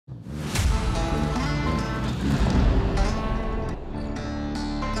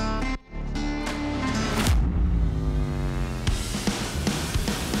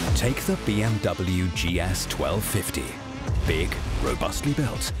Take the BMW GS 1250. Big, robustly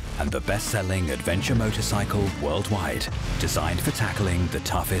built, and the best-selling adventure motorcycle worldwide, designed for tackling the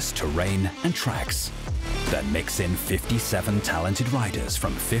toughest terrain and tracks. Then mix in 57 talented riders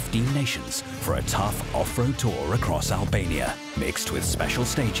from 15 nations for a tough off-road tour across Albania, mixed with special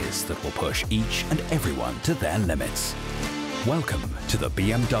stages that will push each and everyone to their limits. Welcome to the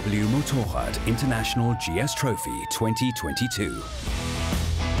BMW Motorrad International GS Trophy 2022.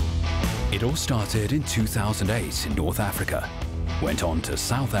 It all started in 2008 in North Africa, went on to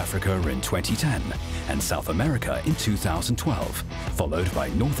South Africa in 2010 and South America in 2012, followed by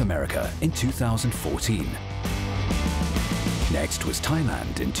North America in 2014. Next was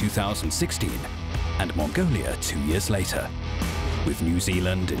Thailand in 2016 and Mongolia 2 years later, with New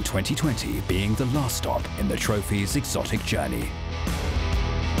Zealand in 2020 being the last stop in the trophy's exotic journey.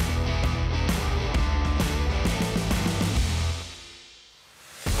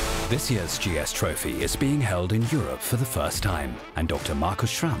 This year's GS Trophy is being held in Europe for the first time, and Dr. Markus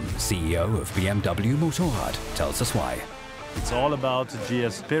Schramm, CEO of BMW Motorrad, tells us why. It's all about the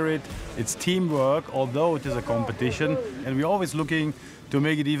GS spirit, it's teamwork, although it is a competition, and we're always looking to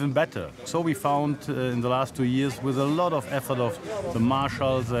make it even better. So we found in the last 2 years, with a lot of effort of the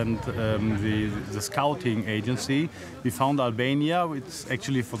marshals and the scouting agency, we found Albania. It's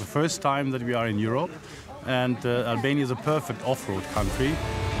actually for the first time that we are in Europe, and Albania is a perfect off-road country.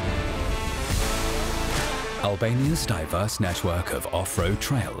 Albania's diverse network of off-road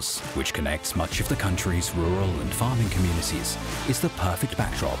trails, which connects much of the country's rural and farming communities, is the perfect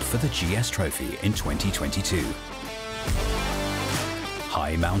backdrop for the GS Trophy in 2022.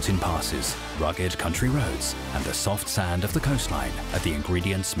 High mountain passes, rugged country roads, and the soft sand of the coastline are the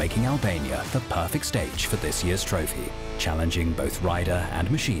ingredients making Albania the perfect stage for this year's trophy, challenging both rider and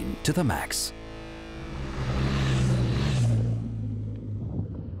machine to the max.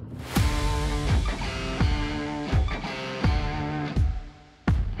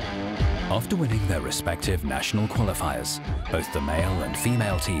 After winning their respective national qualifiers, both the male and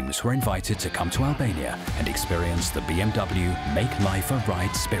female teams were invited to come to Albania and experience the BMW Make Life a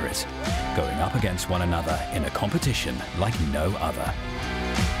Ride spirit, going up against one another in a competition like no other.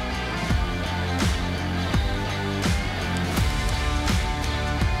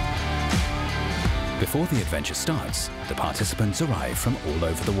 Before the adventure starts, the participants arrive from all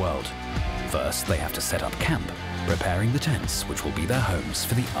over the world. First, they have to set up camp, preparing the tents which will be their homes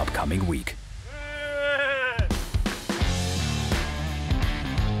for the upcoming week.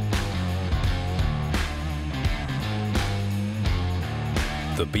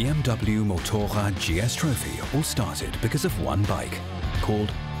 The BMW Motorrad GS Trophy all started because of one bike,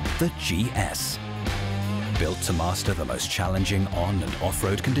 called the GS. Built to master the most challenging on- and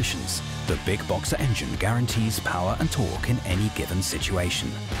off-road conditions, the big boxer engine guarantees power and torque in any given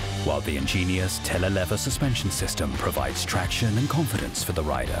situation, while the ingenious telelever suspension system provides traction and confidence for the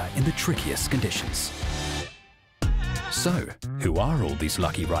rider in the trickiest conditions. So, who are all these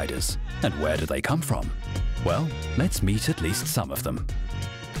lucky riders, and where do they come from? Well, let's meet at least some of them.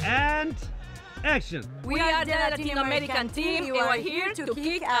 And action! We are the Latin American team, and we're here to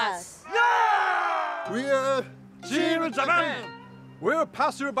kick ass. We're Team Japan. We'll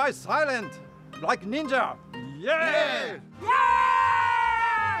pass you by silent, like ninja. Yeah!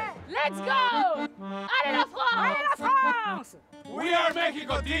 Yeah! Let's go! Allez la France! Allez la France! We are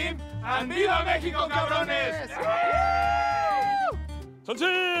Mexico team, and viva Mexico, cabrones!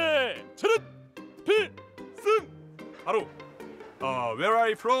 전체 차렷 필승. Haru. Where are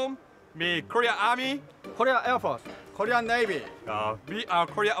you from? Me, Korea Army. Korea Air Force, Korean Navy. We are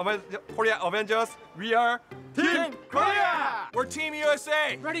Korea Avengers. We are Team Korea. We're Team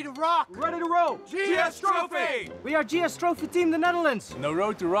USA. Ready to rock! Ready to roll! GS Trophy. We are GS Trophy Team the Netherlands! No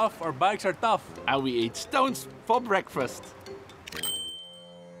road too rough, our bikes are tough. And we eat stones for breakfast.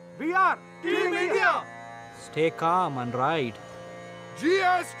 We are Team India. Stay calm and ride.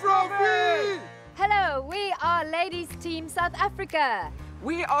 GS Trophy. Hello, we are Ladies Team South Africa.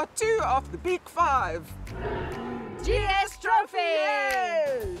 We are 2 of the big 5. GS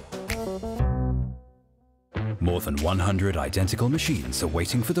Trophy! More than 100 identical machines are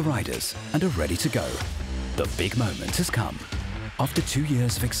waiting for the riders and are ready to go. The big moment has come. After 2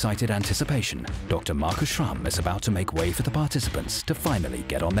 years of excited anticipation, Dr. Markus Schramm is about to make way for the participants to finally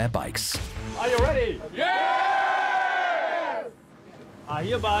get on their bikes. Are you ready? Yeah! I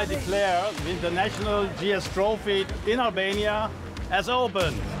hereby declare the International GS Trophy in Albania as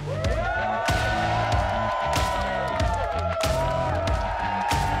open.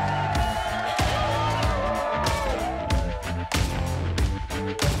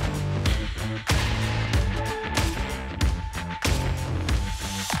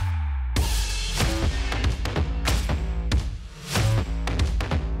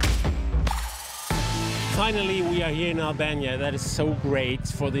 Finally, we are here in Albania. That is so great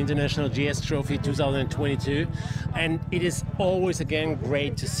for the International GS Trophy 2022. And it is always again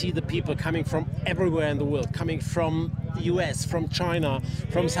great to see the people coming from everywhere in the world, coming from the US, from China,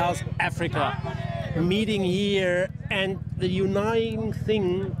 from South Africa, meeting here. And the uniting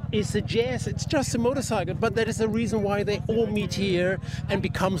thing is the GS. It's just a motorcycle, but that is the reason why they all meet here and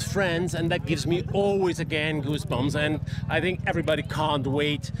becomes friends. And that gives me always again goosebumps. And I think everybody can't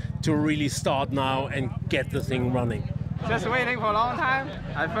wait to really start now and get the thing running. Just waiting for a long time.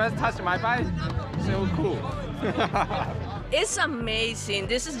 I first touched my bike. So cool. It's amazing.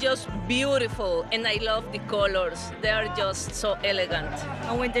 This is just beautiful, and I love the colors. They are just so elegant.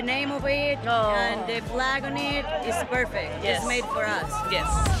 And with the name of it and the flag on it, it's perfect. Yes. It's made for us. Yes.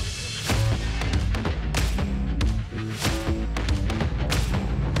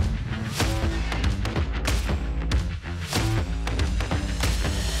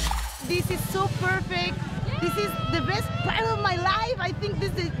 This is so perfect. This is the best part of my life. I think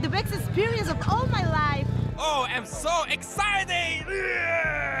this is the best experience of all my life. Oh, I'm so excited!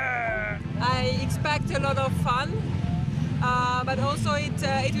 I expect a lot of fun, but also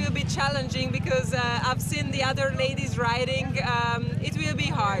it will be challenging because I've seen the other ladies riding. It will be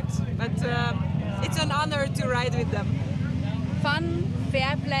hard, but it's an honor to ride with them. Fun,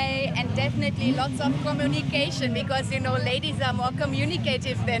 fair play, and definitely lots of communication because, you know, ladies are more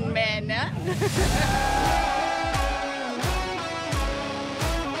communicative than men.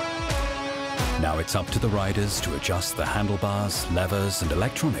 Now it's up to the riders to adjust the handlebars, levers and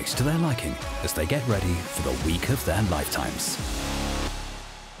electronics to their liking as they get ready for the week of their lifetimes.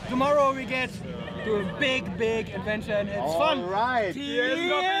 Tomorrow we get to a big adventure and it's fun. Right.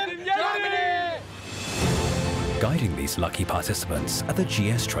 Team Germany! Guiding these lucky participants are the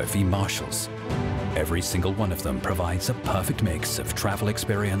GS Trophy Marshals. Every single one of them provides a perfect mix of travel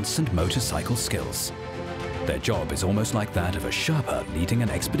experience and motorcycle skills. Their job is almost like that of a Sherpa leading an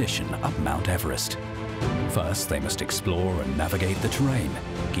expedition up Mount Everest. First, they must explore and navigate the terrain,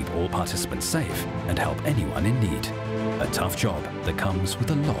 keep all participants safe, and help anyone in need. A tough job that comes with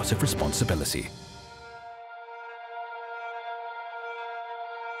a lot of responsibility.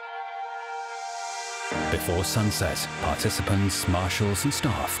 Before sunset, participants, marshals and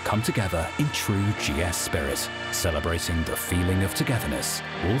staff come together in true GS spirit, celebrating the feeling of togetherness,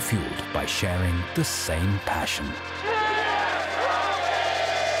 all fueled by sharing the same passion.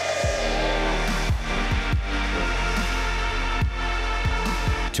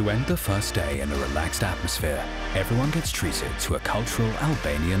 To end the first day in a relaxed atmosphere, everyone gets treated to a cultural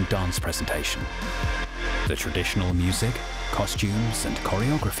Albanian dance presentation. The traditional music, costumes and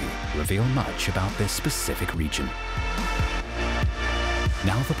choreography reveal much about this specific region.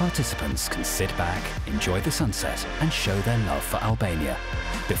 Now the participants can sit back, enjoy the sunset and show their love for Albania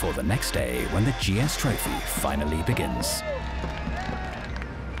before the next day when the GS Trophy finally begins.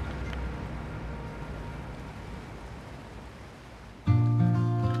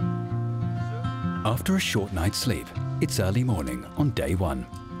 After a short night's sleep, it's early morning on day one.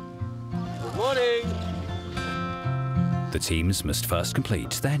 Good morning! The teams must first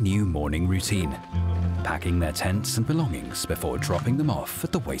complete their new morning routine, packing their tents and belongings before dropping them off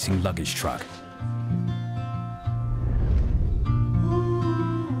at the waiting luggage truck.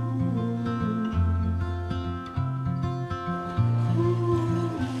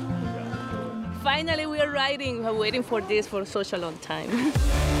 Finally, we are riding. We're waiting for this for such a long time.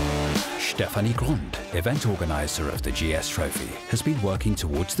 Stefanie Grund, event organizer of the GS Trophy, has been working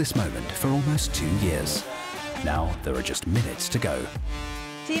towards this moment for almost 2 years. Now there are just minutes to go.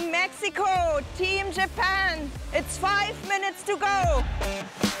 Team Mexico, Team Japan, it's 5 minutes to go.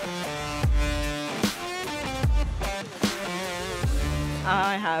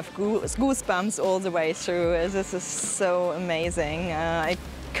 I have goosebumps all the way through. This is so amazing. I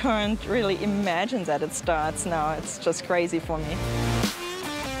can't really imagine that it starts now. It's just crazy for me.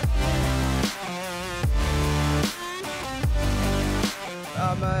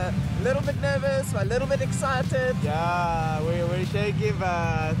 I'm a little bit nervous, a little bit excited. Yeah, we're shaky,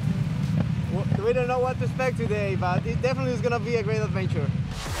 but we don't know what to expect today, but it definitely is going to be a great adventure.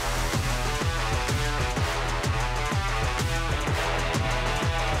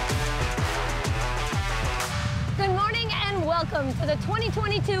 Good morning and welcome to the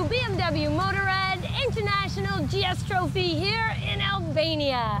 2022 BMW Motorrad International GS Trophy here in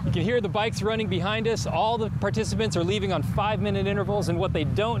Albania. You can hear the bikes running behind us. All the participants are leaving on 5-minute intervals, and what they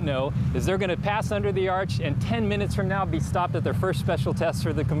don't know is they're going to pass under the arch and 10 minutes from now be stopped at their first special test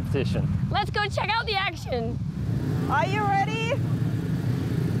for the competition. Let's go check out the action. Are you ready?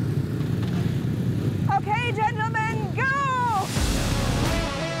 Okay, gentlemen, go!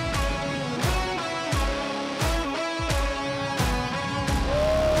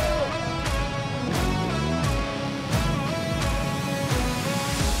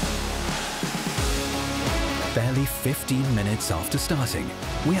 barely 15 minutes after starting,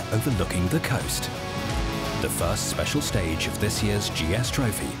 we are overlooking the coast. The first special stage of this year's GS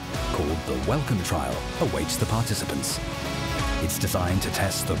Trophy, called the Welcome Trial, awaits the participants. It's designed to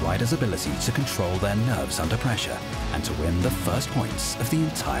test the rider's ability to control their nerves under pressure and to win the first points of the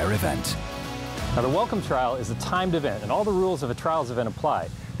entire event. Now, the Welcome Trial is a timed event, and all the rules of a trials event apply.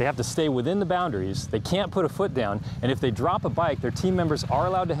 They have to stay within the boundaries, they can't put a foot down, and if they drop a bike, their team members are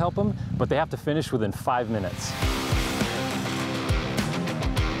allowed to help them, but they have to finish within 5 minutes.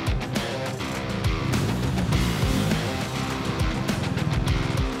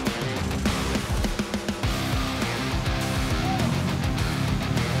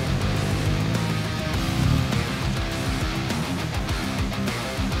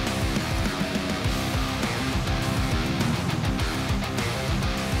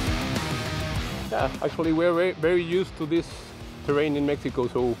 Yeah, actually we're very used to this terrain in Mexico,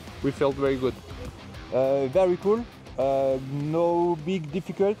 so we felt very good. Very cool, no big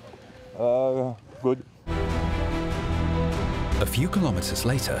difficult, good. A few kilometers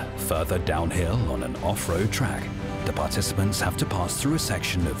later, further downhill on an off-road track, the participants have to pass through a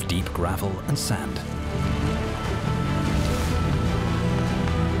section of deep gravel and sand.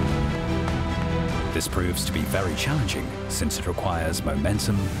 This proves to be very challenging since it requires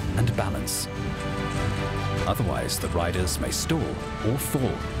momentum and balance. Otherwise, the riders may stall or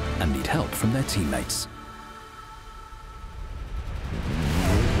fall and need help from their teammates.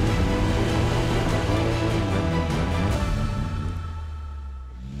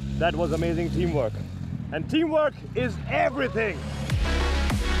 That was amazing teamwork. And teamwork is everything!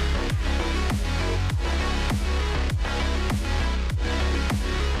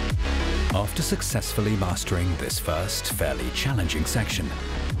 After successfully mastering this first fairly challenging section,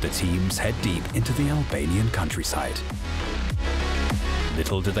 the teams head deep into the Albanian countryside.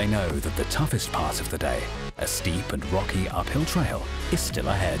 Little do they know that the toughest part of the day, a steep and rocky uphill trail, is still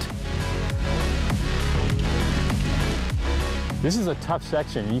ahead. This is a tough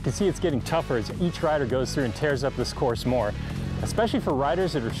section, and you can see it's getting tougher as each rider goes through and tears up this course more. Especially for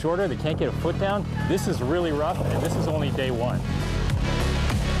riders that are shorter, that can't get a foot down, this is really rough, and this is only day one.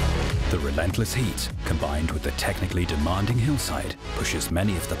 The relentless heat, combined with the technically demanding hillside, pushes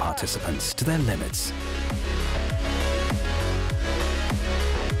many of the participants to their limits.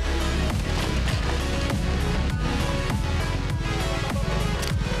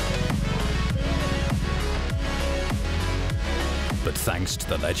 But thanks to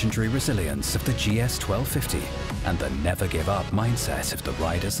the legendary resilience of the GS 1250 and the never-give-up mindset of the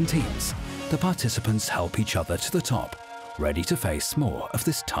riders and teams, the participants help each other to the top, ready to face more of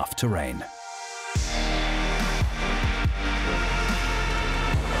this tough terrain.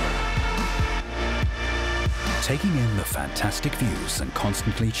 Taking in the fantastic views and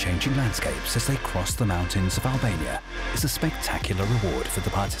constantly changing landscapes as they cross the mountains of Albania is a spectacular reward for the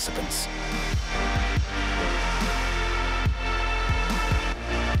participants.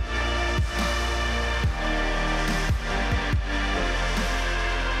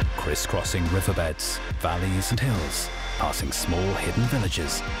 Crisscrossing riverbeds, valleys and hills, passing small hidden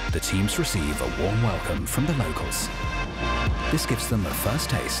villages, the teams receive a warm welcome from the locals. This gives them a first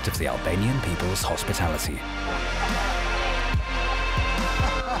taste of the Albanian people's hospitality.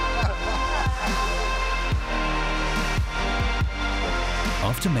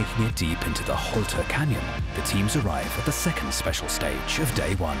 After making it deep into the Holter Canyon, the teams arrive at the second special stage of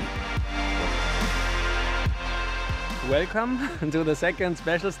day one. Welcome to the second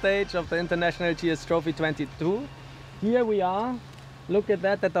special stage of the International GS Trophy 22. Here we are. Look at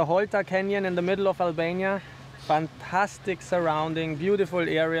that, at the Holter Canyon in the middle of Albania. Fantastic surrounding, beautiful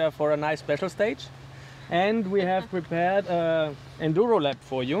area for a nice special stage. And we have prepared an enduro lap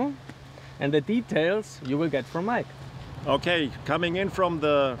for you. And the details you will get from Mike. Okay, coming in from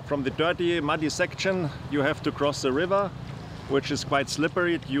the dirty, muddy section, you have to cross the river, which is quite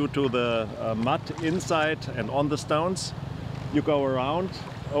slippery due to the mud inside and on the stones. You go around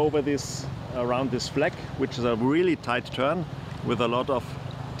over this, around this flag, which is a really tight turn with a lot of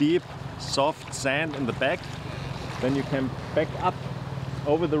deep, soft sand in the back. Then you can back up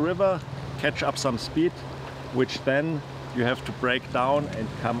over the river, catch up some speed, which then you have to break down and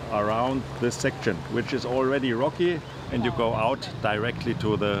come around this section, which is already rocky, and you go out directly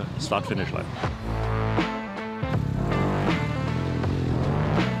to the start-finish line.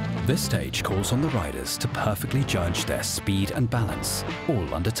 This stage calls on the riders to perfectly judge their speed and balance,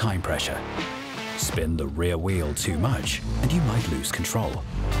 all under time pressure. Spin the rear wheel too much and you might lose control.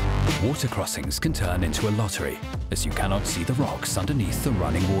 Water crossings can turn into a lottery, as you cannot see the rocks underneath the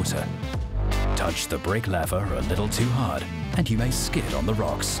running water. Touch the brake lever a little too hard and you may skid on the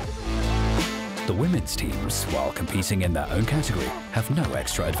rocks. The women's teams, while competing in their own category, have no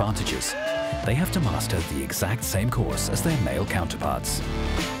extra advantages. They have to master the exact same course as their male counterparts.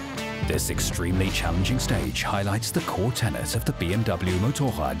 This extremely challenging stage highlights the core tenet of the BMW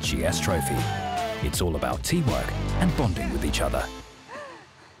Motorrad GS trophy. It's all about teamwork and bonding with each other.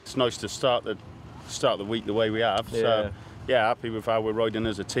 It's nice to start the week the way we have. Yeah. So yeah, happy with how we're riding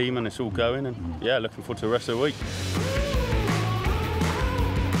as a team and it's all going, and yeah, looking forward to the rest of the week.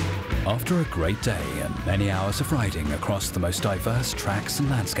 After a great day and many hours of riding across the most diverse tracks and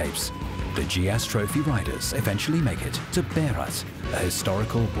landscapes, the GS Trophy riders eventually make it to Berat, a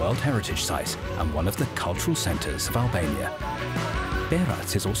historical World Heritage Site and one of the cultural centres of Albania.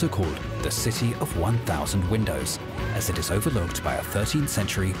 Berat is also called the City of 1,000 Windows, as it is overlooked by a 13th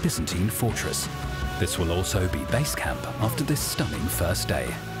century Byzantine fortress. This will also be base camp after this stunning first day.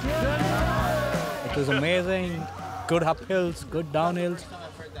 It was amazing, good uphills, good downhills.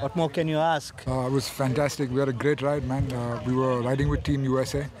 What more can you ask? It was fantastic. We had a great ride, man. We were riding with Team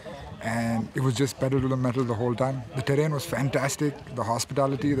USA, and it was just pedal to the metal the whole time. The terrain was fantastic, the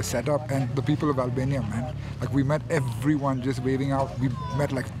hospitality, the setup, and the people of Albania, man. Like, we met everyone just waving out. We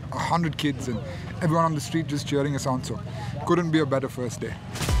met like 100 kids and everyone on the street just cheering us on, so couldn't be a better first day.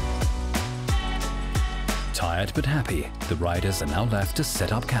 Tired but happy, the riders are now left to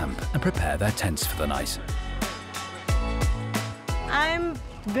set up camp and prepare their tents for the night. I'm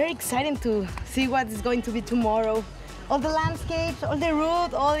very excited to see what is going to be tomorrow. All the landscapes, all the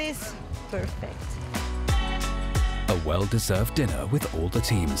route, all is perfect. A well-deserved dinner with all the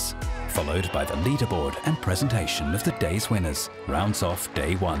teams, followed by the leaderboard and presentation of the day's winners, rounds off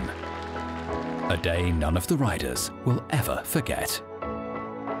day one. A day none of the riders will ever forget.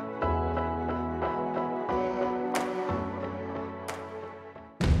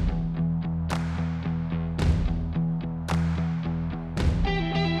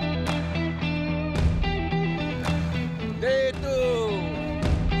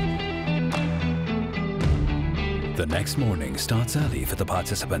 The next morning starts early for the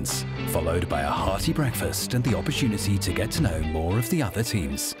participants, followed by a hearty breakfast and the opportunity to get to know more of the other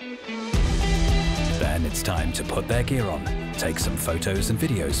teams. Then it's time to put their gear on, take some photos and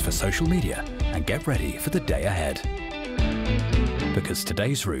videos for social media, and get ready for the day ahead. Because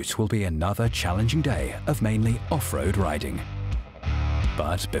today's route will be another challenging day of mainly off-road riding.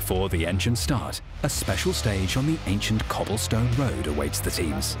 But before the engines start, a special stage on the ancient cobblestone road awaits the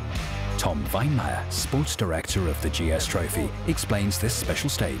teams. Tom Weinmeier, sports director of the GS Trophy, explains this special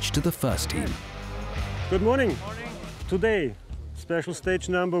stage to the first team. Good morning. Today, special stage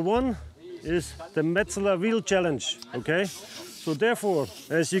number 1 is the Metzeler Wheel Challenge. Okay? So therefore,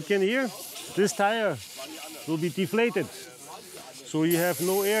 as you can hear, this tire will be deflated. So you have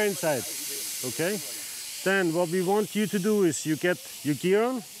no air inside. Okay? Then what we want you to do is you get your gear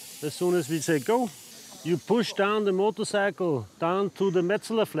on. As soon as we say go, you push down the motorcycle down to the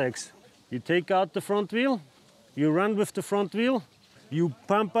Metzeler flex. You take out the front wheel, you run with the front wheel, you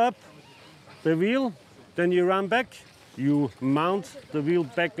pump up the wheel, then you run back, you mount the wheel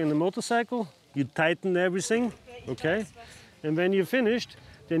back in the motorcycle, you tighten everything, okay? And when you're finished,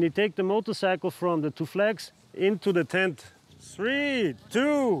 then you take the motorcycle from the 2 flags into the tent. 3,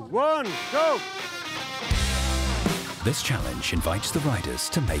 2, 1, go! This challenge invites the riders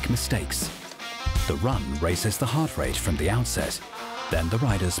to make mistakes. The run raises the heart rate from the outset. Then the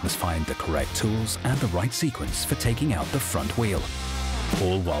riders must find the correct tools and the right sequence for taking out the front wheel,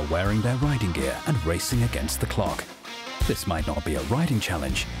 all while wearing their riding gear and racing against the clock. This might not be a riding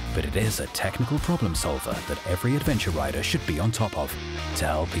challenge, but it is a technical problem solver that every adventure rider should be on top of to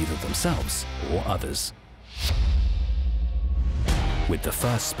help either themselves or others. With the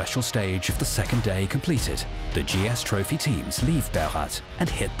first special stage of the second day completed, the GS Trophy teams leave Berat and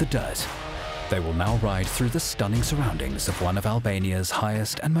hit the dirt. They will now ride through the stunning surroundings of one of Albania's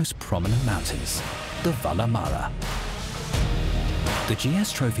highest and most prominent mountains, the Vala Mara. The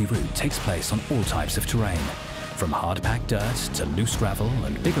GS Trophy route takes place on all types of terrain, from hard-packed dirt to loose gravel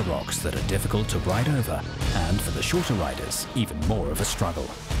and bigger rocks that are difficult to ride over, and for the shorter riders, even more of a struggle.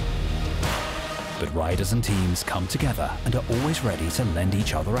 But riders and teams come together and are always ready to lend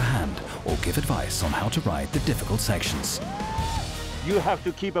each other a hand or give advice on how to ride the difficult sections. You have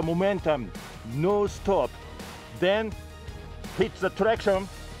to keep a momentum, no stop. Then hit the traction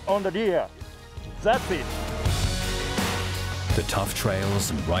on the gear. That's it. The tough trails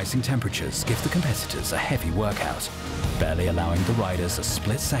and rising temperatures give the competitors a heavy workout, barely allowing the riders a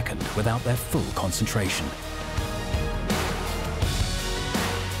split second without their full concentration.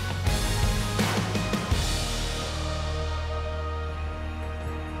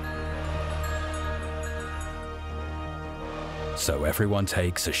 So everyone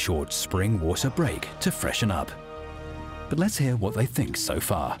takes a short spring water break to freshen up. But let's hear what they think so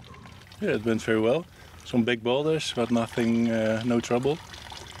far. Yeah, it went very well. Some big boulders, but nothing, no trouble.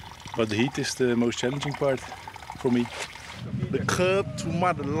 But the heat is the most challenging part for me. The curve too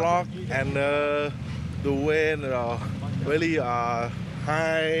much lock and the wind really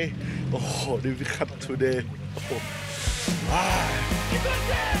high. Oh, difficult today.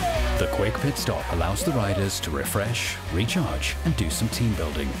 The quick pit stop allows the riders to refresh, recharge, and do some team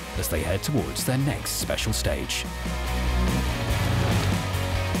building as they head towards their next special stage.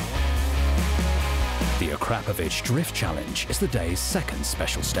 The Akrapovic Drift Challenge is the day's second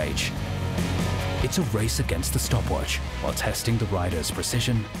special stage. It's a race against the stopwatch while testing the rider's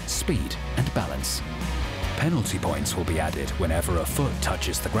precision, speed, and balance. Penalty points will be added whenever a foot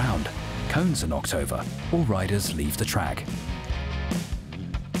touches the ground, cones are knocked over, or riders leave the track.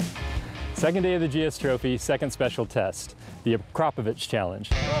 Second day of the GS Trophy, second special test, the Akrapovic Challenge.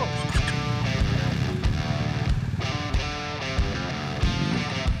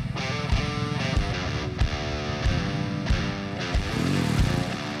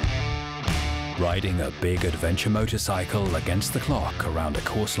 Riding a big adventure motorcycle against the clock around a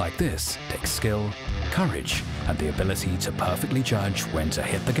course like this takes skill, courage, and the ability to perfectly judge when to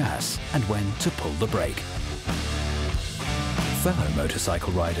hit the gas and when to pull the brake. Fellow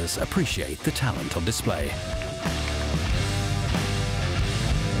motorcycle riders appreciate the talent on display.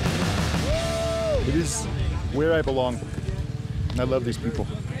 It is where I belong. I love these people.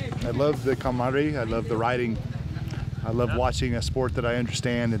 I love the camaraderie, I love the riding. I love watching a sport that I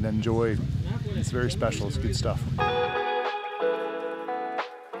understand and enjoy. It's very special, it's good stuff.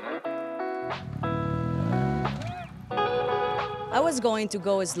 I was going to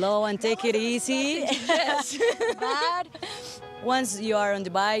go slow and take it easy. Yes. But once you are on the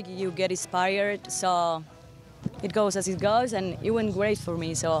bike, you get inspired. So it goes as it goes, and it went great for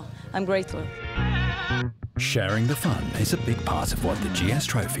me. So I'm grateful. Sharing the fun is a big part of what the GS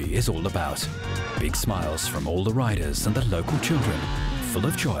Trophy is all about. Big smiles from all the riders and the local children, full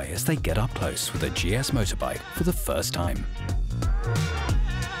of joy as they get up close with a GS motorbike for the first time.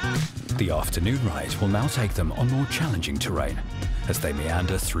 The afternoon ride will now take them on more challenging terrain as they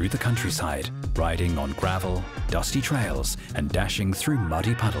meander through the countryside, riding on gravel, dusty trails and dashing through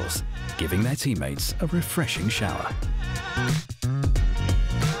muddy puddles, giving their teammates a refreshing shower.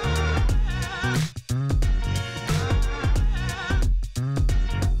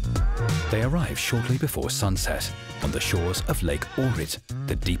 They arrive shortly before sunset on the shores of Lake Ohrid,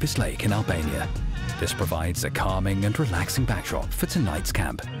 the deepest lake in Albania. This provides a calming and relaxing backdrop for tonight's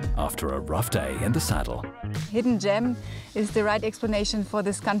camp after a rough day in the saddle. Hidden gem is the right explanation for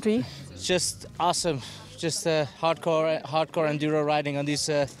this country. Just awesome, just hardcore enduro riding on these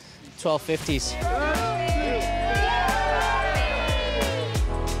 1250s.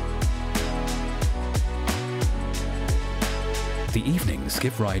 The evenings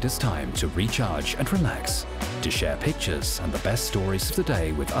give riders time to recharge and relax, to share pictures and the best stories of the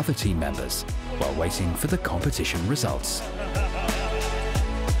day with other team members, while waiting for the competition results.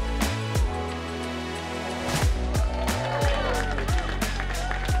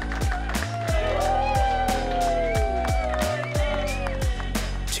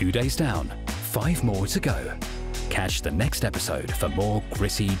 Two days down, 5 more to go. Catch the next episode for more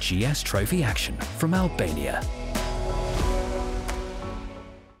gritty GS Trophy action from Albania.